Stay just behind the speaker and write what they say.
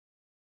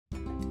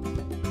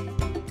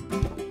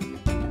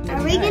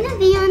Are we gonna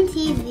be on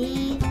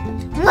TV?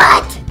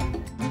 What?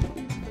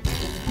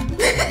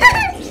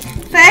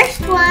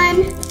 First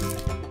one.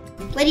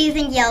 What do you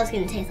think yellow's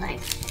gonna taste like?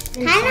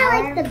 Kind of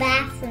like the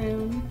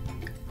bathroom.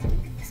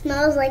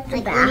 Smells like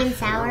the bathroom. Sweet and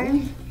sour.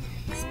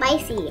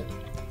 Spicy.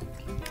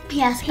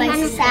 Yeah, spicy.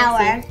 Kind of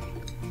sour.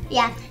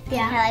 Yeah.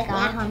 I like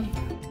all of them.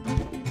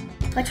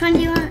 Which one do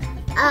you want?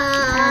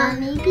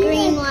 Maybe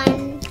green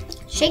one.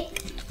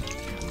 Shake.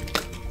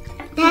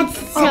 That's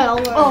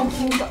sour.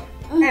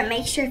 That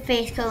makes your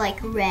face go like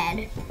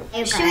red.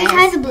 Hey, Should we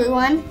try the blue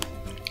one?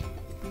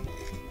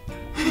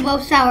 Whoa,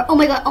 sour. Oh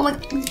my god, oh my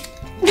god.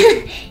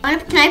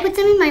 Can I put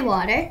some in my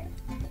water?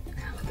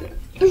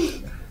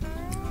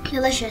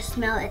 Delicious,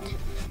 smell it.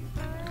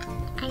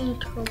 I need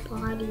to go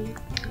potty.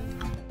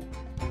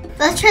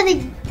 Let's try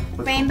the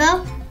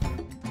rainbow.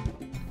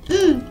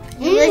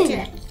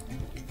 Delicious.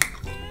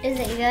 Is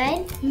it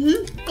good?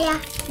 Yeah.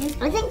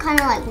 I think kind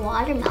of like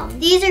watermelon.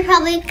 These are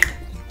probably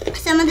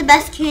some of the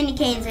best candy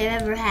canes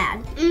I've ever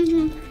had.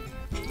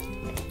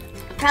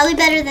 Probably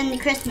better than the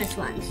Christmas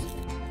ones.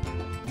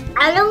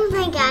 I don't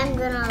think I'm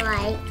gonna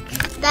like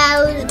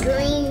those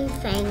green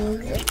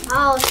things.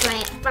 Oh, let's try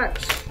it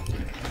first.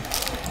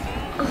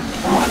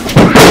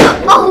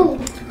 Oh!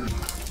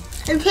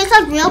 It tastes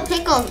like real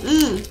pickles.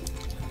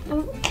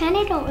 I kind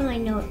of don't really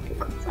know what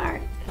pickles are.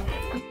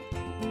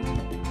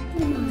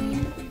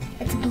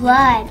 It's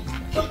blood.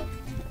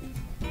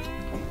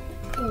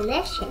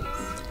 Delicious.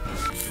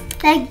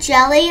 Like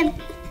jelly.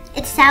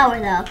 It's sour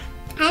though.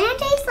 Kind of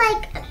tastes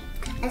like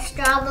a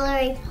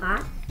strawberry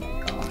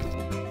popsicle.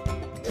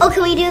 Oh,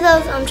 can we do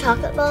those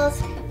chocolate balls?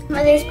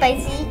 Are they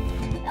spicy?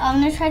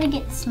 I'm gonna try to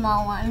get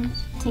small ones.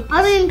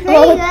 I mean,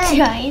 pretty good.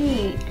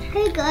 Tiny.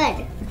 Pretty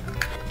good.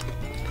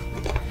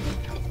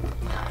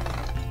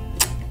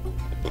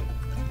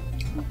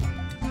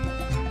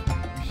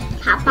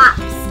 Hot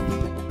Pops.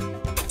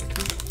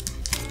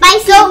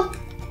 Spicy. So,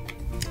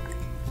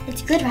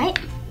 it's good, right?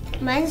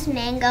 Mine's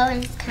mango,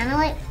 and it's kind of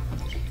like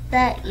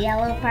the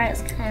yellow part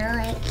is kind of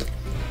like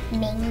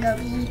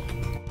mango-y.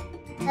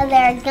 So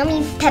they're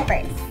gummy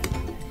peppers.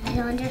 I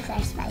wonder if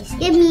they're spicy.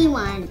 Give me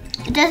one.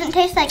 It doesn't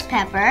taste like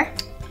pepper.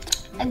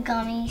 A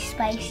gummy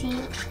spicy.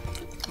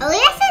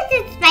 Aaliyah says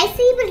it's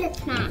spicy, but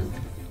it's not.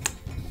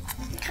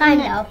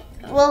 Kind of.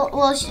 Well,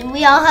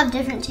 we all have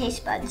different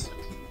taste buds.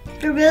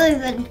 They're really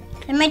good.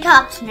 They're my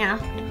tops now.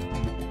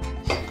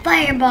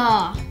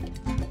 Fireball.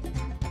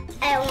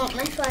 I don't want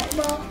my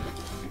fireball.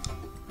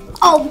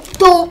 Oh,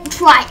 don't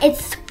try.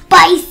 It's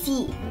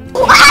spicy.